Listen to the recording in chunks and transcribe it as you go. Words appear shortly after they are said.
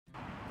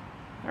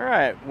All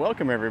right,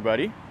 welcome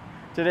everybody.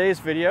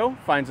 Today's video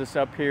finds us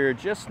up here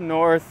just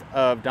north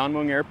of Don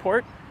Mueang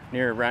Airport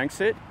near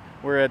Rangsit.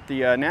 We're at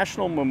the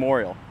National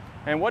Memorial.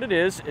 And what it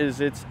is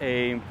it's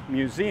a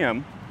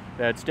museum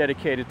that's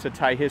dedicated to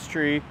Thai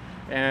history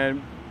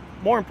and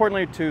more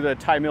importantly to the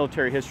Thai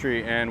military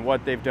history and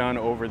what they've done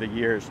over the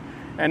years.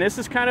 And this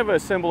is kind of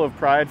a symbol of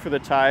pride for the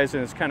Thais,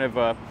 and it's kind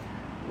of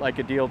like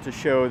a deal to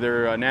show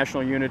their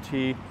national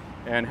unity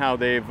and how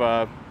they've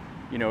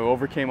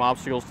overcame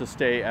obstacles to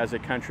stay as a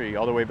country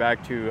all the way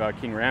back to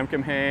King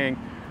Ramkhamhaeng,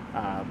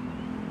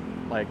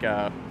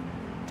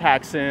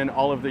 Thaksin,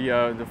 all of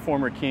the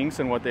former kings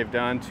and what they've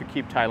done to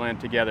keep Thailand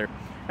together.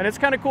 And it's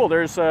kind of cool.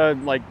 There's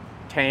like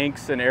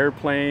tanks and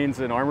airplanes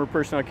and armored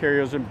personnel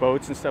carriers and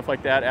boats and stuff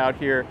like that out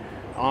here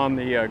on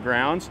the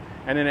grounds.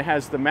 And then it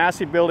has the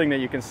massive building that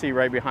you can see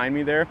right behind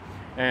me there.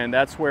 And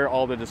that's where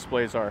all the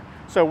displays are.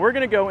 So we're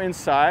going to go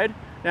inside.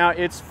 Now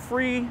it's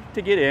free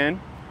to get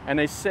in. And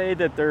they say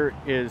that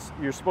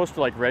you're supposed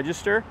to like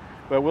register,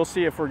 but we'll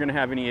see if we're gonna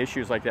have any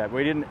issues like that.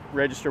 We didn't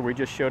register, we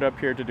just showed up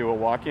here to do a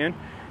walk-in.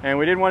 And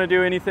we didn't want to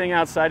do anything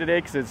outside today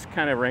because it's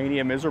kind of rainy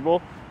and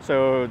miserable.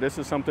 So this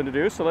is something to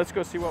do, so let's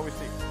go see what we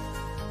see.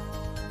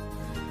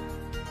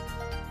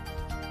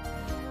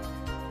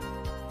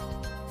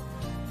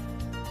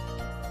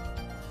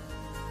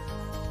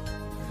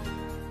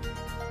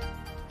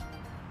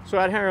 So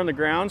out here on the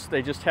grounds,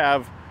 they just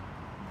have,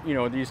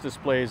 these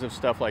displays of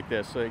stuff like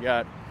this. So they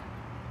got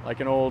like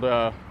an old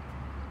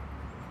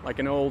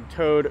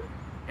towed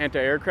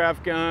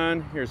anti-aircraft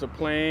gun. Here's a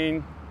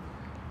plane.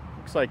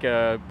 Looks like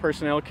a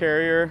personnel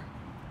carrier.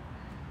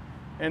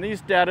 And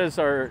these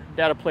data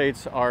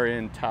plates are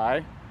in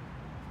Thai.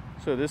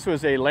 So this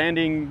was a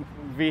landing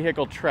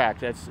vehicle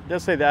track. It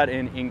does say that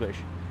in English.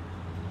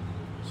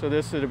 So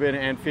this would have been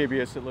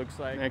amphibious, it looks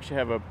like. They actually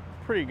have a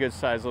pretty good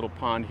sized little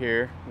pond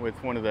here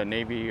with one of the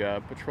Navy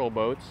patrol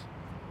boats.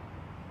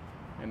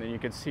 And then you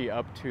can see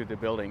up to the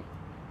building.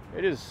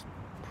 It is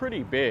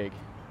pretty big,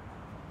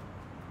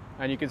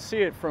 and you can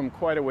see it from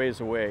quite a ways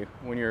away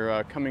when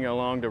you're coming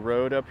along the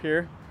road up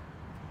here.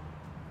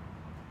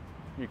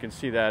 You can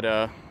see that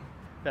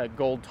that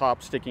gold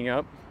top sticking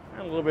up,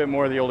 and a little bit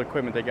more of the old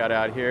equipment they got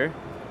out here.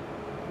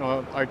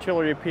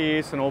 Artillery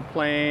piece, an old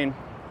plane,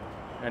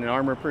 and an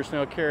armored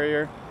personnel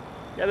carrier.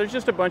 Yeah, there's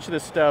just a bunch of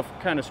this stuff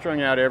kind of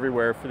strung out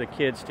everywhere for the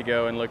kids to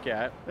go and look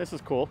at. This is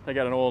cool. They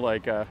got an old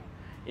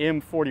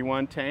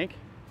M41 tank.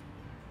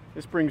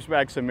 This brings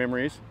back some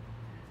memories.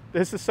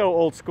 This is so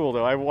old school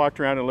though. I walked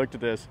around and looked at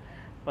this,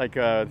 like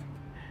where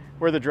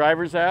the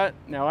driver's at.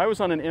 Now I was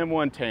on an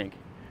M1 tank,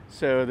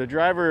 so the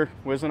driver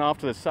wasn't off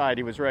to the side,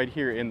 he was right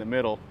here in the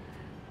middle.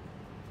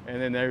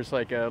 And then there's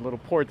like a little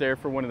port there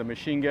for one of the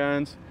machine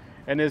guns.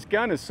 And this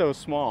gun is so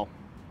small.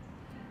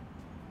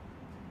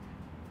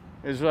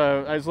 I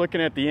was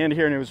looking at the end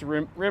here and it was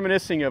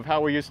reminiscing of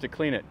how we used to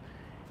clean it.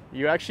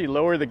 You actually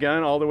lower the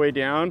gun all the way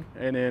down,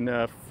 and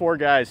then 4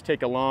 guys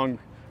take a long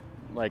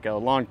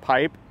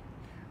pipe,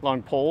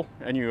 long pole,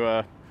 and you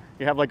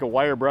have like a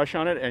wire brush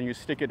on it, and you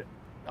stick it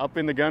up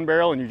in the gun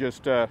barrel, and you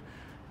just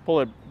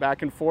pull it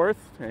back and forth,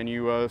 and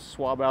you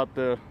swab out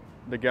the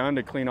gun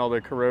to clean all the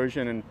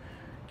corrosion and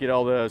get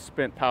all the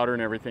spent powder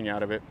and everything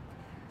out of it.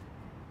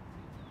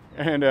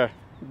 And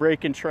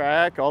brake and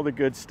track, all the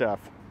good stuff.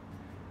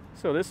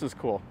 So this is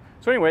cool.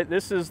 So anyway,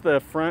 this is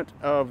the front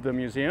of the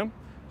museum.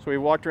 So we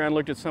walked around,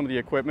 looked at some of the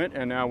equipment,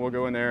 and now we'll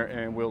go in there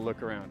and we'll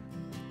look around.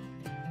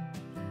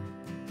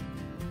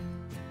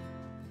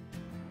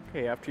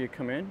 Okay, after you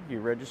come in,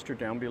 you register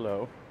down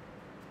below.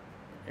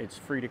 It's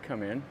free to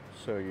come in,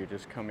 so you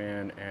just come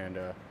in and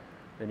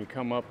then you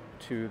come up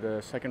to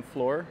the second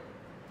floor,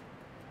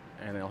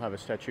 and they'll have a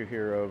statue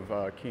here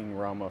of King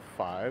Rama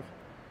V.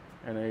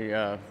 And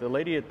the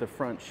lady at the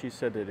front, she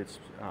said that it's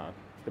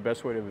the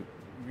best way to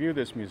view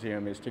this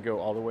museum is to go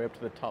all the way up to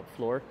the top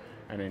floor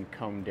and then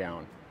come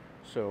down.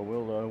 So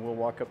we'll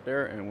walk up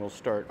there and we'll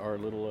start our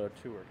little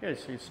tour. Okay,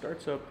 so it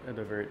starts up at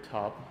the very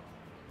top.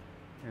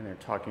 And they're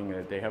talking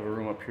that they have a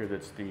room up here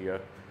that's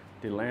the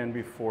land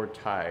before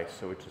Thai,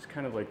 so which is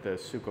kind of like the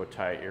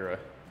Sukhothai era.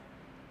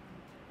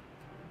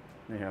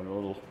 They have a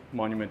little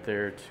monument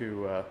there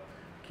to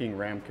King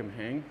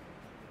Ramkhamhaeng.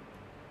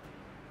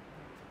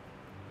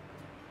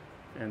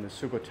 And the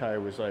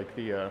Sukhothai was like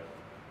the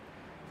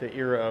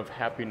era of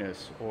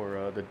happiness,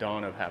 or the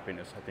dawn of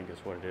happiness, I think is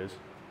what it is.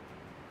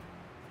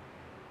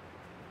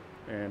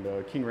 And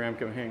King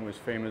Ramkhamhaeng was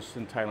famous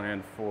in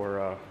Thailand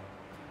for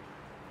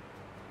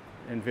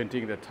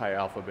inventing the Thai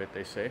alphabet,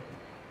 they say.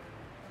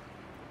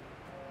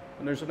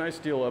 And there's a nice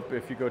deal up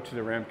if you go to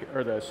the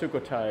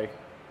Sukhothai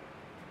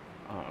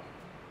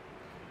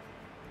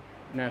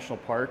National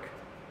Park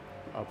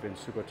up in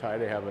Sukhothai.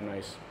 They have a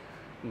nice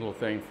little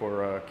thing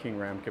for King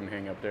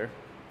Ramkhamhaeng up there.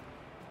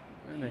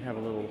 And they have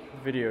a little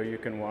video you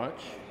can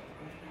watch.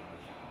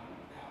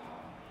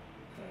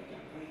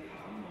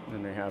 And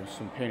then they have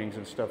some paintings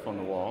and stuff on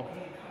the wall.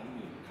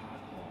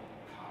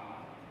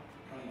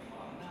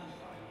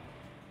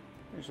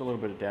 There's a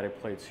little bit of data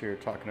plates here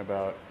talking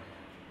about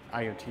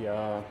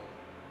Ayutthaya,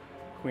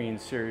 Queen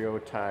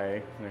Siriothai.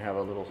 And they have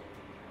a little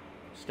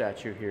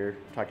statue here,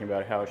 talking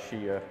about how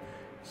she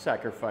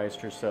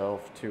sacrificed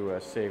herself to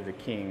save the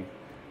king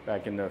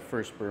back in the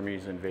first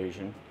Burmese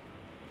invasion.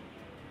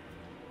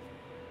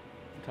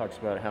 It talks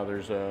about how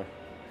there's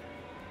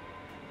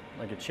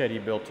like a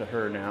chetty built to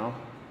her now.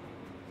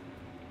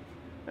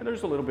 And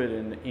there's a little bit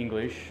in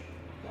English,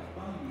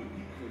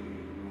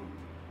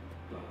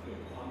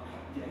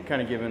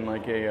 kind of given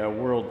like a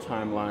world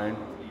timeline.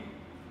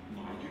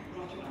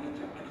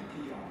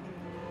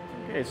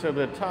 Okay, so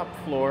the top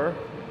floor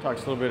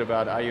talks a little bit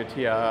about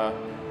Ayutthaya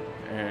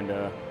and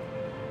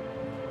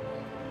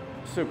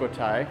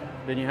Sukhothai.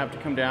 Then you have to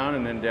come down,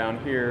 and then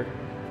down here,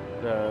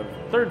 the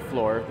third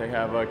floor, they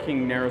have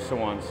King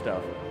Naresuan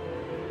stuff.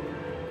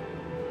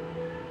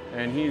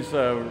 And he's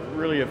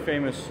really a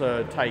famous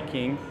Thai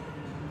king.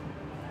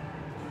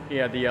 He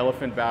had the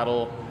elephant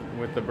battle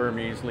with the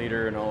Burmese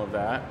leader and all of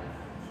that.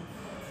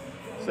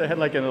 So it had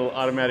like a little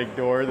automatic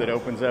door that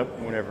opens up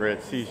whenever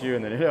it sees you,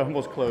 and then it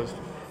almost closed.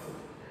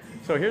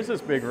 So here's this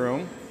big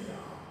room,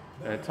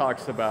 and it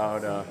talks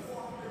about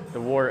the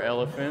war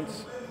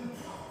elephants.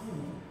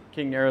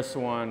 King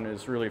Naresuan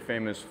is really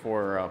famous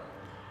for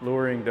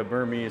luring the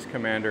Burmese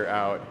commander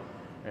out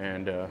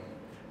and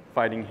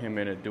fighting him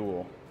in a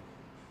duel.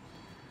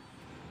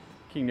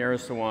 King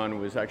Naresuan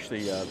was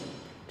actually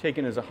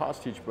taken as a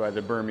hostage by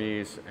the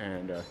Burmese,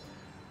 and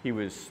he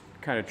was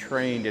kind of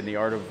trained in the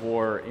art of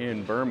war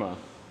in Burma,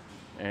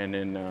 and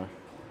then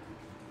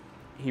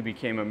he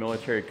became a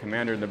military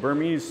commander. And the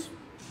Burmese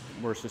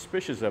were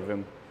suspicious of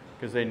him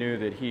because they knew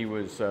that he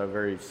was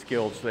very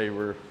skilled, so they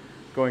were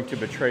going to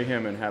betray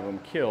him and have him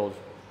killed,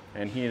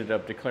 and he ended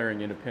up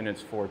declaring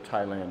independence for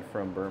Thailand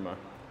from Burma.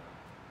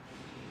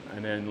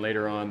 And then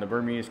later on, the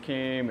Burmese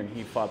came and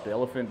he fought the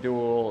elephant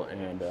duel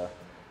and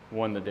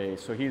won the day.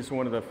 So he's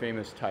one of the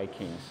famous Thai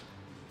kings,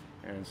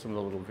 and some of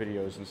the little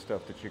videos and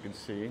stuff that you can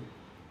see.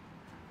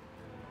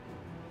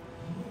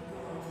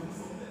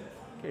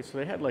 Okay, so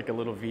they had like a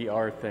little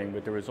VR thing,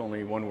 but there was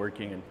only one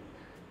working, and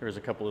there was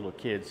a couple little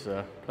kids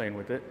playing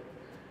with it.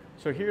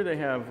 So here they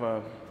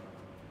have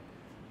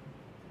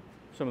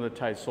some of the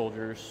Thai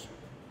soldiers.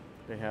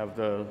 They have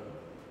the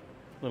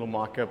little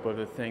mock-up of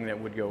the thing that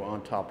would go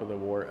on top of the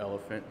war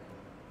elephant.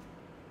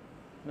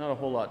 Not a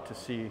whole lot to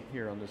see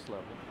here on this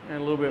level. And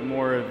a little bit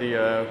more of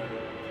the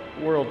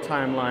world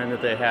timeline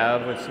that they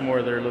have with some more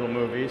of their little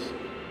movies.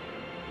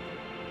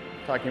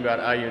 Talking about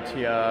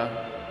Ayutthaya.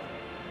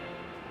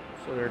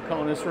 So they're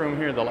calling this room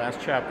here the last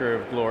chapter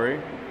of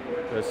Glory,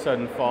 the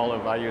sudden fall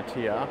of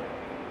Ayutthaya.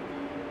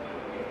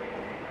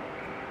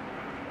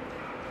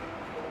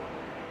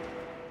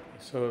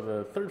 So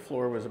the third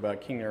floor was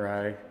about King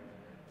Narai,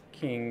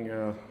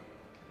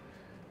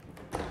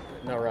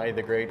 Narai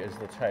the Great, as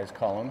the Thais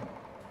call him.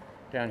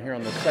 Down here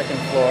on the second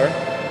floor,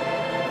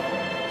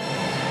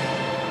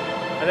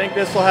 I think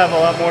this will have a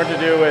lot more to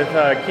do with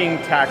King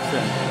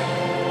Taksin.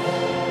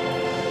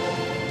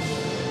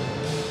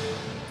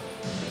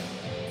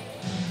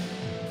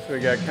 So we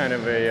got kind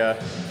of a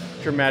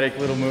dramatic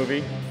little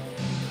movie,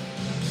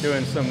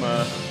 doing some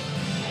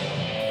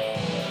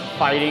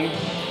fighting.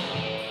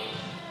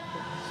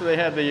 So they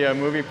had the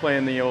movie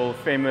playing the old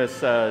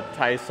famous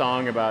Thai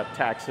song about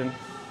Taksin.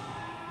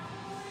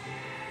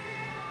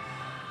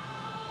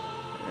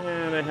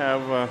 And they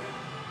have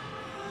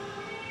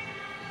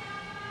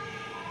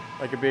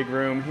like a big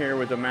room here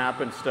with a map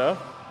and stuff.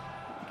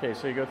 Okay,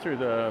 so you go through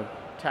the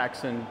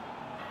Taksin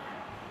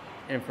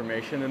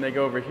information, and they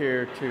go over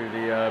here to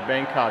the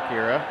Bangkok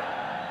era.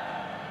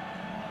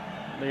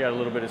 They got a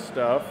little bit of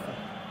stuff.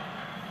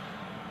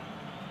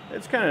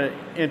 It's kind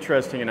of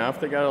interesting enough.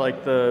 They got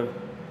like the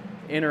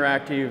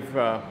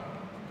interactive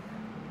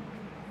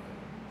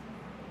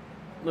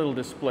little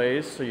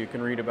displays, so you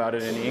can read about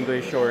it in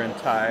English or in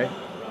Thai.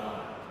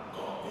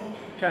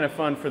 Kind of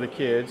fun for the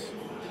kids.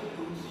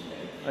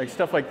 Like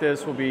stuff like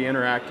this will be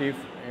interactive,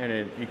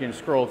 and you can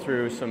scroll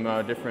through some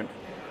different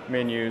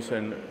menus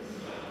and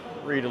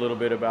read a little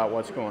bit about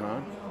what's going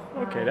on.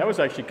 Okay, that was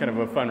actually kind of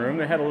a fun room.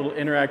 They had a little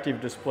interactive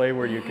display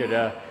where you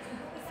could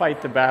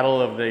fight the battle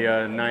of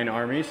the 9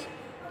 armies.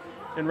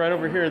 And right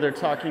over here, they're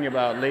talking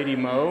about Lady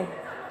Mo,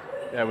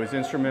 that was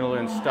instrumental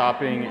in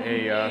stopping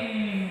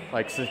a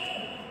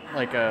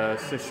like a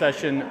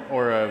secession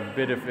or a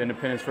bit of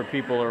independence for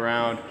people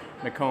around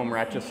Nakhon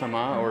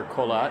Ratchasama or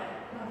Kolat.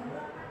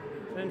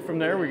 And from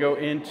there we go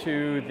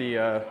into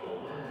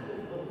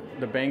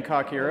the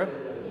Bangkok era.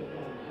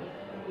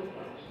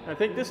 I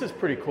think this is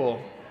pretty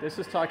cool. This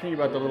is talking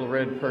about the little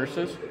red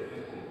purses.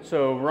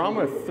 So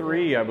Rama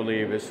III, I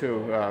believe, is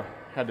who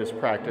had this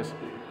practice.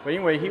 But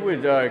anyway, he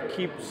would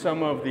keep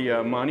some of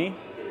the money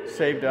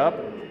saved up,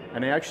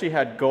 and they actually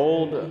had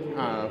gold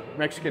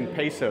Mexican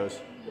pesos,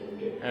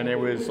 and it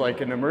was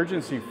like an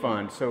emergency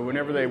fund. So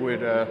whenever they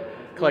would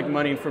collect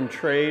money from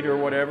trade or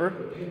whatever,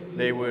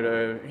 they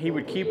would he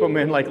would keep them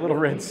in like little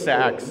red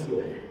sacks,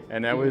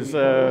 and that was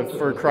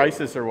for a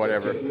crisis or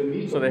whatever.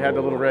 So they had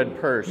the little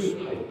red purse.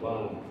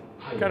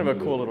 Kind of a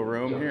cool little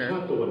room here.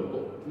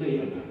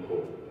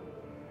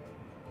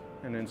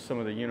 And then some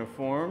of the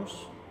uniforms.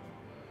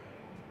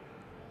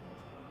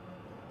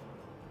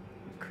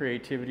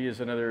 creativity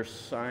is another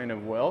sign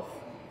of wealth.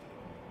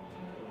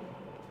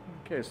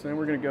 Okay, so then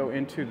we're going to go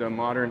into the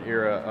modern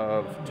era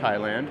of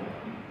Thailand.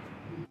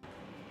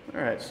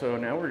 All right, so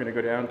now we're going to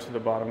go down to the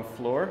bottom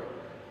floor.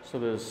 So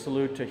the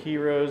salute to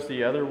heroes,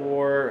 the other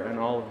war, and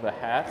all of the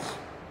hats.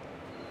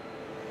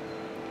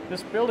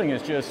 This building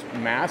is just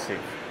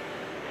massive.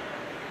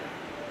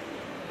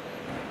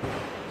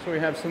 So we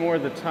have some more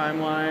of the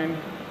timeline,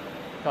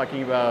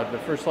 talking about the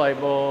first light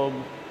bulb,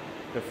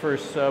 the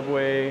first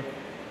subway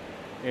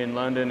in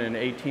London in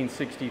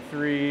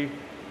 1863,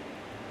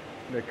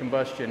 the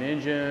combustion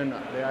engine,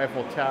 the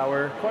Eiffel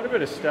Tower, quite a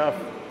bit of stuff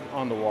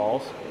on the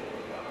walls.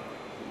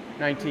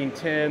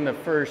 1910, the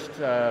first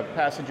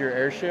passenger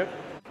airship.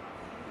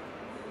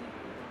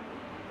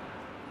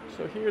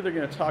 So here they're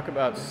going to talk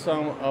about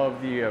some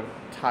of the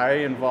Thai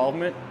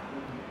involvement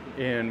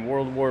in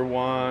World War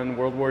I,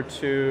 World War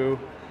II,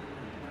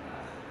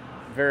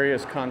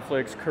 various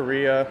conflicts,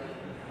 Korea,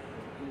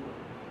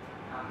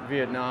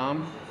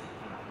 Vietnam,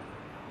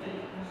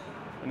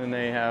 and then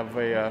they have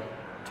a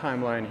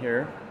timeline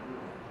here.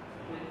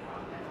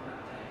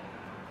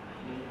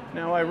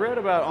 Now I read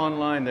about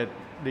online that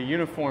the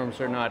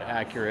uniforms are not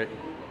accurate,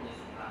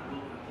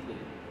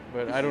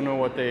 but I don't know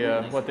what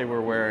they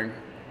were wearing.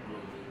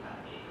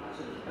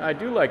 I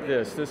do like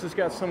this. This has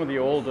got some of the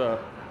old, the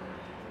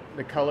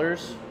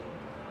colors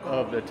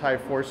of the Thai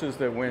forces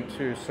that went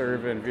to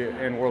serve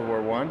in World War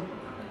I.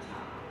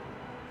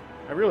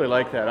 I really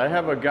like that. I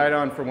have a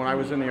guidon from when I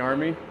was in the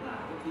Army,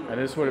 and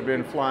this would have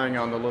been flying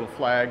on the little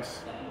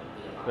flags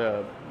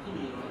of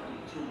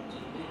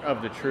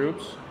the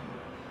troops.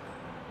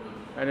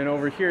 And then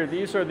over here,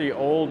 these are the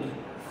old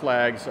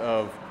flags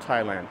of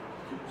Thailand.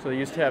 So they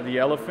used to have the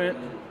elephant,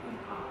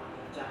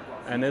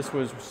 and this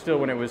was still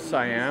when it was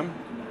Siam.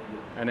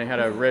 And they had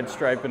a red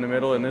stripe in the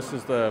middle, and this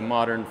is the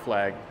modern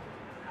flag.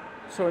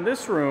 So in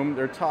this room,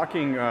 they're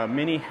talking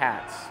mini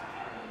hats.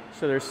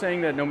 So they're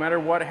saying that no matter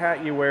what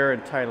hat you wear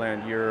in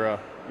Thailand,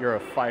 you're a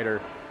fighter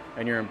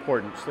and you're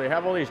important. So they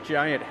have all these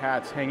giant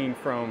hats hanging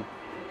from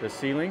the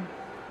ceiling,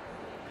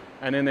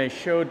 and then they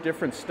show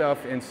different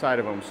stuff inside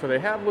of them. So they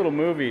have little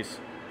movies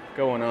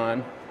going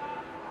on,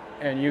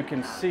 and you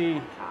can see,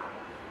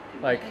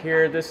 like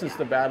here, this is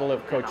the Battle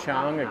of Ko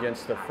Chang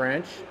against the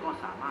French.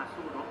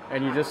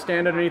 And you just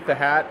stand underneath the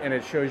hat and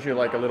it shows you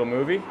like a little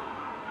movie.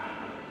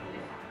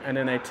 And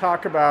then they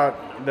talk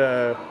about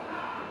the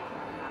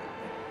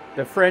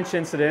French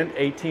incident,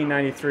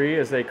 1893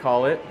 as they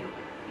call it.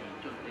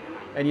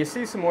 And you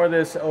see some more of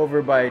this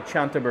over by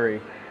Chantaburi.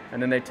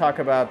 And then they talk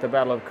about the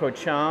Battle of Ko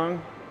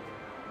Chang.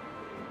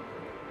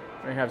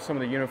 They have some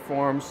of the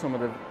uniforms, some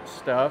of the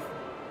stuff.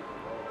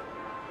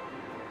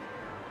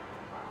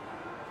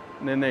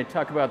 And then they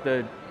talk about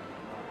the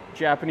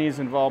Japanese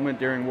involvement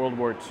during World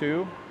War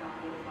II.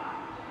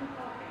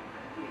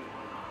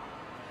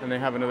 And they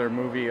have another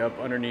movie up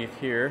underneath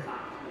here.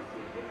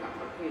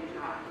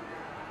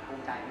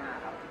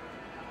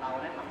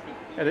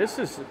 Yeah, this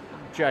is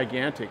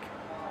gigantic.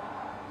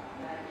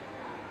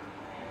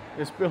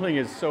 This building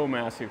is so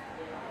massive.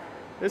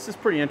 This is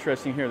pretty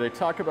interesting here. They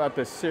talk about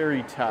the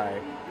Seri Thai,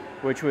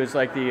 which was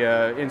like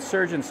the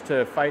insurgents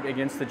to fight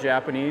against the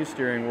Japanese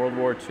during World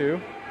War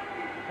II.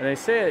 And they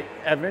say it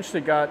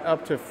eventually got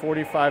up to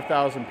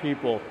 45,000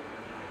 people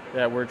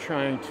that were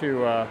trying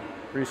to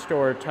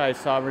restore Thai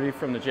sovereignty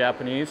from the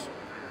Japanese.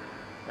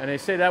 And they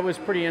say that was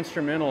pretty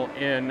instrumental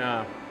in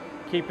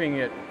keeping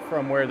it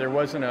from where there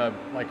wasn't a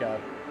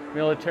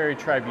military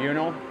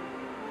tribunal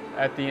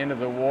at the end of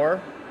the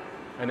war,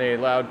 and they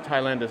allowed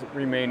Thailand to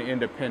remain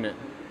independent.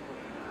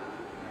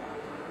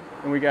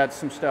 And we got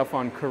some stuff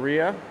on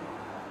Korea.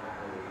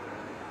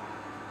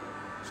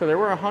 So there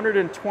were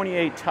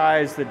 128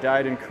 Thais that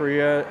died in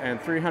Korea,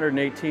 and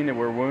 318 that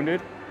were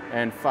wounded,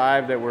 and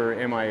 5 that were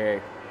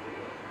MIA.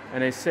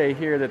 And they say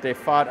here that they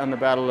fought on the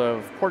Battle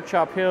of Pork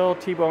Chop Hill,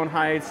 T-Bone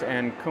Heights,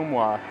 and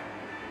Kumwa.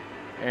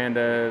 And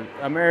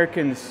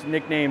Americans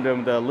nicknamed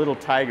them the Little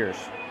Tigers.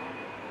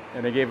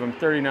 And they gave them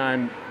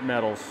 39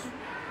 medals.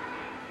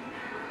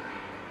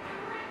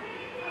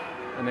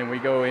 And then we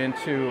go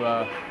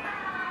into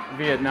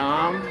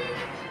Vietnam.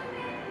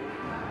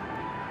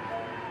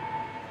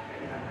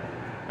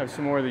 Have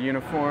some more of the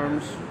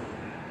uniforms.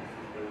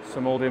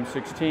 Some old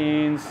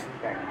M16s.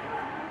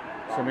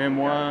 Some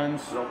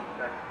M1s.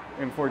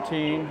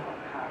 M14.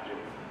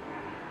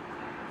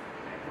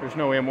 There's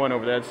no M1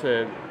 over there. That's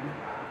it.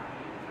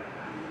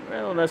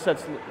 Well, unless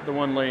that's the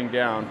one laying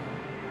down.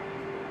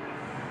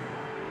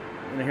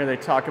 And here they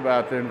talk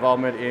about the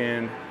involvement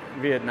in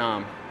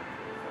Vietnam.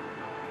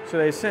 So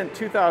they sent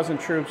 2,000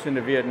 troops into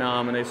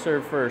Vietnam, and they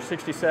served for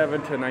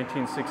 67 to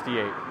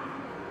 1968.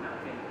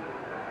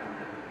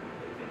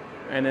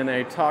 And then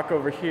they talk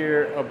over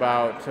here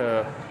about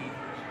the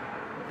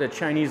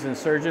Chinese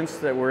insurgents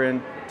that were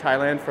in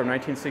Thailand from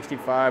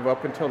 1965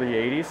 up until the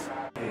 80s.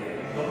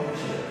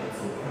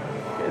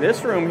 Okay,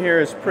 this room here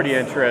is pretty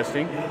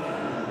interesting.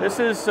 This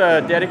is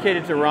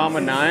dedicated to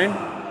Rama 9.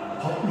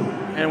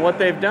 And what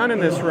they've done in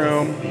this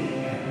room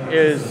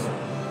is,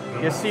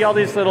 you see all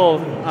these little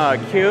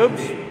cubes?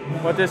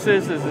 What this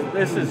is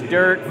this is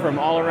dirt from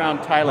all around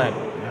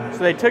Thailand. So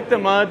they took the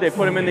mud, they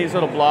put them in these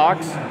little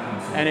blocks,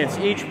 and it's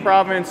each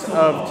province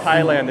of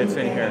Thailand that's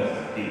in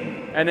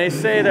here. And they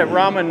say that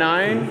Rama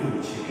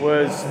IX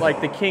was like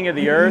the king of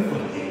the earth,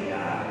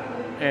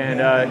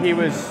 and he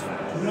was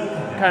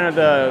kind of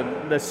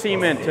the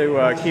cement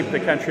to keep the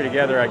country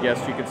together, I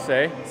guess you could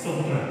say.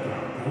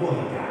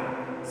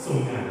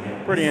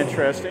 Pretty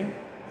interesting.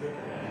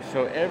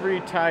 So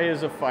every Thai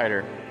is a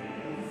fighter.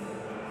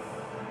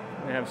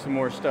 They have some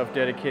more stuff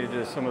dedicated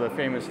to some of the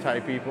famous Thai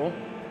people.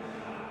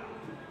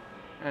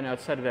 And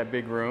outside of that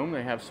big room,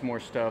 they have some more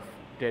stuff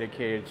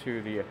dedicated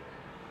to the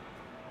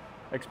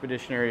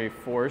expeditionary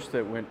force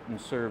that went and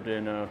served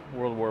in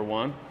World War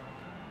I.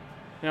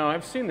 Now,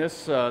 I've seen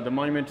this, the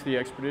monument to the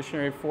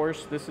expeditionary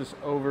force. This is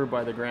over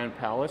by the Grand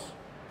Palace.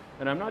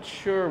 And I'm not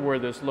sure where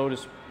this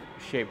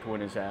lotus-shaped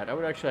one is at. I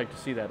would actually like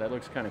to see that. That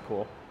looks kind of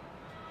cool.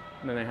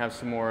 And then they have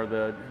some more of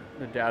the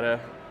data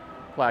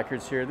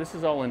placards here. This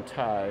is all in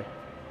Thai.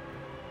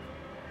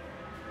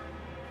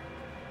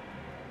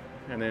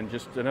 And then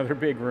just another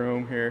big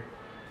room here.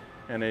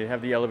 And they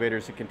have the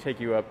elevators that can take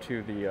you up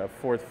to the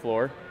 4th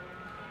floor.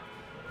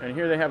 And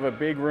here they have a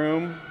big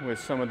room with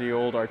some of the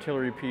old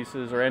artillery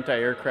pieces or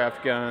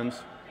anti-aircraft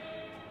guns.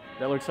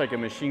 That looks like a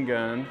machine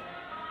gun.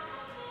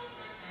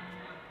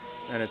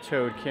 And a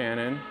towed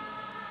cannon.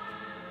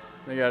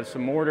 They got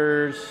some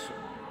mortars,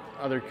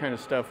 other kind of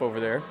stuff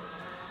over there.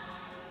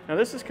 Now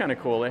this is kind of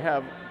cool. They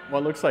have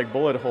what looks like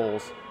bullet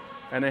holes.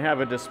 And they have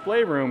a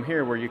display room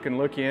here where you can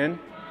look in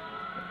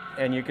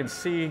and you can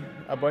see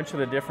a bunch of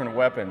the different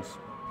weapons.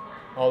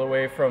 All the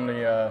way from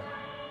the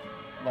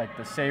like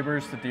the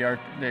sabers that the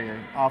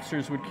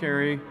officers would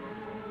carry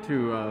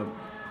to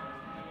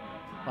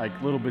like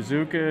little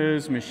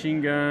bazookas,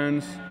 machine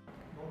guns.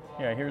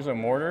 Yeah, here's a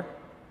mortar.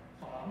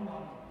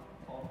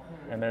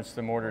 And that's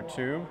the mortar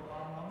tube.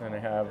 And they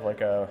have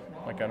like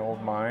an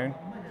old mine.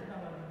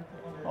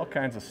 All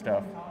kinds of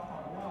stuff.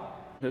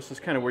 This is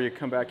kind of where you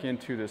come back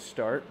into the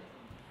start.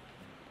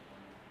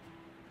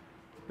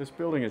 This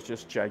building is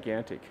just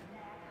gigantic.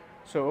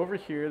 So over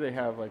here they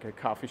have like a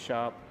coffee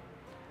shop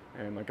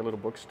and like a little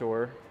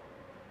bookstore,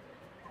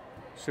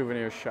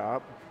 souvenir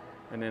shop,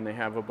 and then they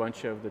have a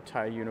bunch of the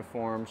Thai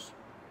uniforms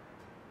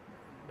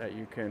that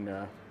you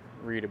can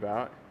read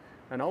about.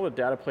 And all the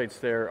data plates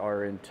there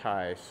are in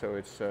Thai, so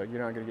it's you're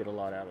not going to get a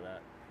lot out of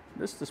that.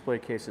 This display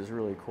case is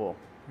really cool.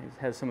 It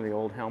has some of the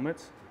old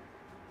helmets.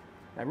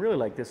 I really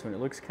like this one. It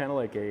looks kind of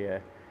like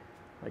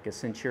a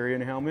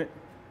Centurion helmet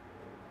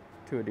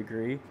to a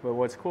degree, but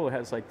what's cool, it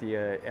has like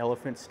the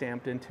elephant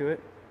stamped into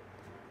it.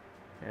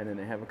 And then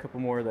they have a couple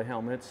more of the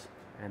helmets,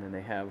 and then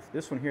they have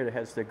this one here that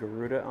has the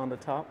Garuda on the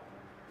top.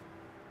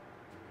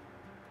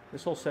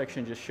 This whole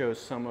section just shows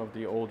some of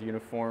the old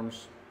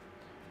uniforms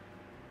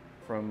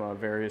from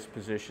various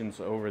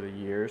positions over the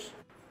years.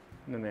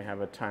 And then they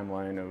have a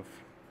timeline of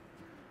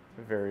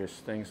the various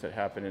things that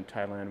happened in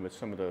Thailand with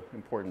some of the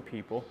important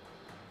people,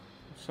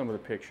 some of the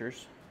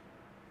pictures.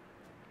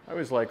 I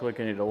always like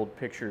looking at old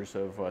pictures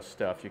of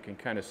stuff. You can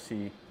kind of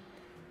see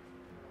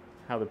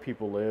how the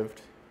people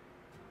lived.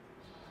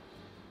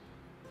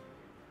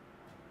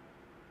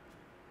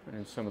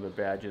 And some of the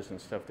badges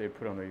and stuff they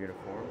put on their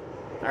uniform.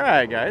 All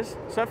right, guys.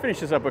 So that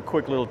finishes up a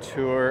quick little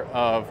tour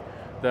of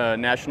the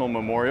National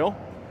Memorial,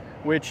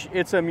 which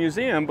it's a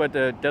museum, but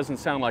it doesn't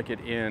sound like it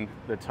in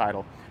the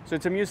title. So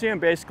it's a museum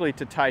basically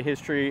to Thai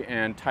history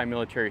and Thai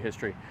military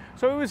history.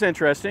 So it was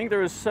interesting. There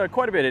was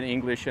quite a bit in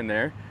English in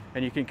there,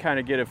 and you can kind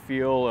of get a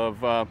feel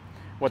of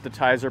what the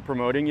Thais are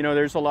promoting. You know,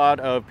 there's a lot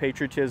of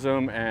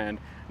patriotism and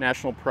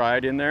national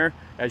pride in there.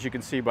 As you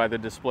can see by the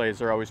displays,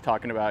 they're always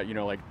talking about, you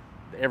know, like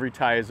every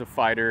Thai is a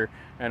fighter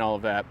and all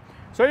of that.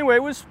 So anyway,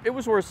 it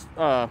was worth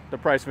the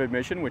price of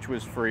admission, which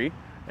was free.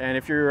 And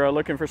if you're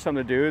looking for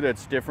something to do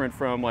that's different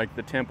from like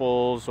the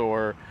temples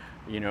or,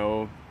 you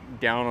know,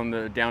 down on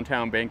the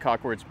downtown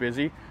Bangkok where it's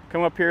busy,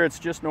 come up here. It's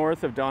just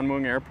north of Don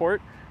Mueang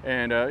Airport,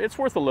 and it's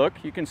worth a look.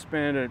 You can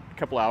spend a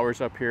couple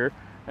hours up here,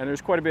 and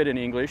there's quite a bit in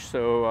English,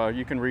 so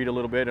you can read a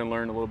little bit and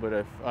learn a little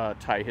bit of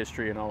Thai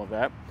history and all of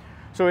that.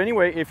 So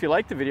anyway, if you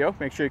liked the video,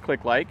 make sure you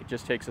click like. It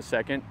just takes a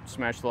second.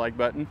 Smash the like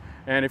button.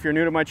 And if you're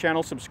new to my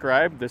channel,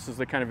 subscribe. This is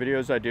the kind of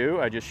videos I do.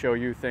 I just show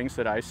you things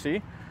that I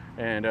see.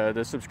 And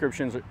the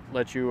subscriptions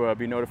let you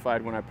be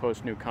notified when I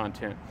post new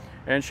content.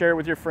 And share it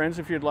with your friends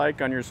if you'd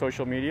like on your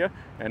social media.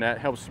 And that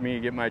helps me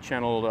get my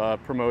channel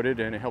promoted,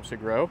 and it helps it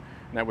grow.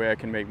 And that way I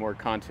can make more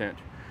content.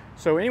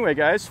 So anyway,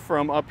 guys,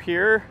 from up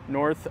here,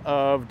 north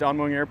of Don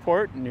Mueang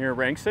Airport, near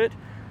Rangsit,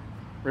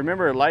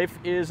 remember, life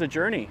is a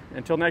journey.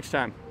 Until next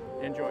time.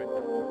 Enjoy.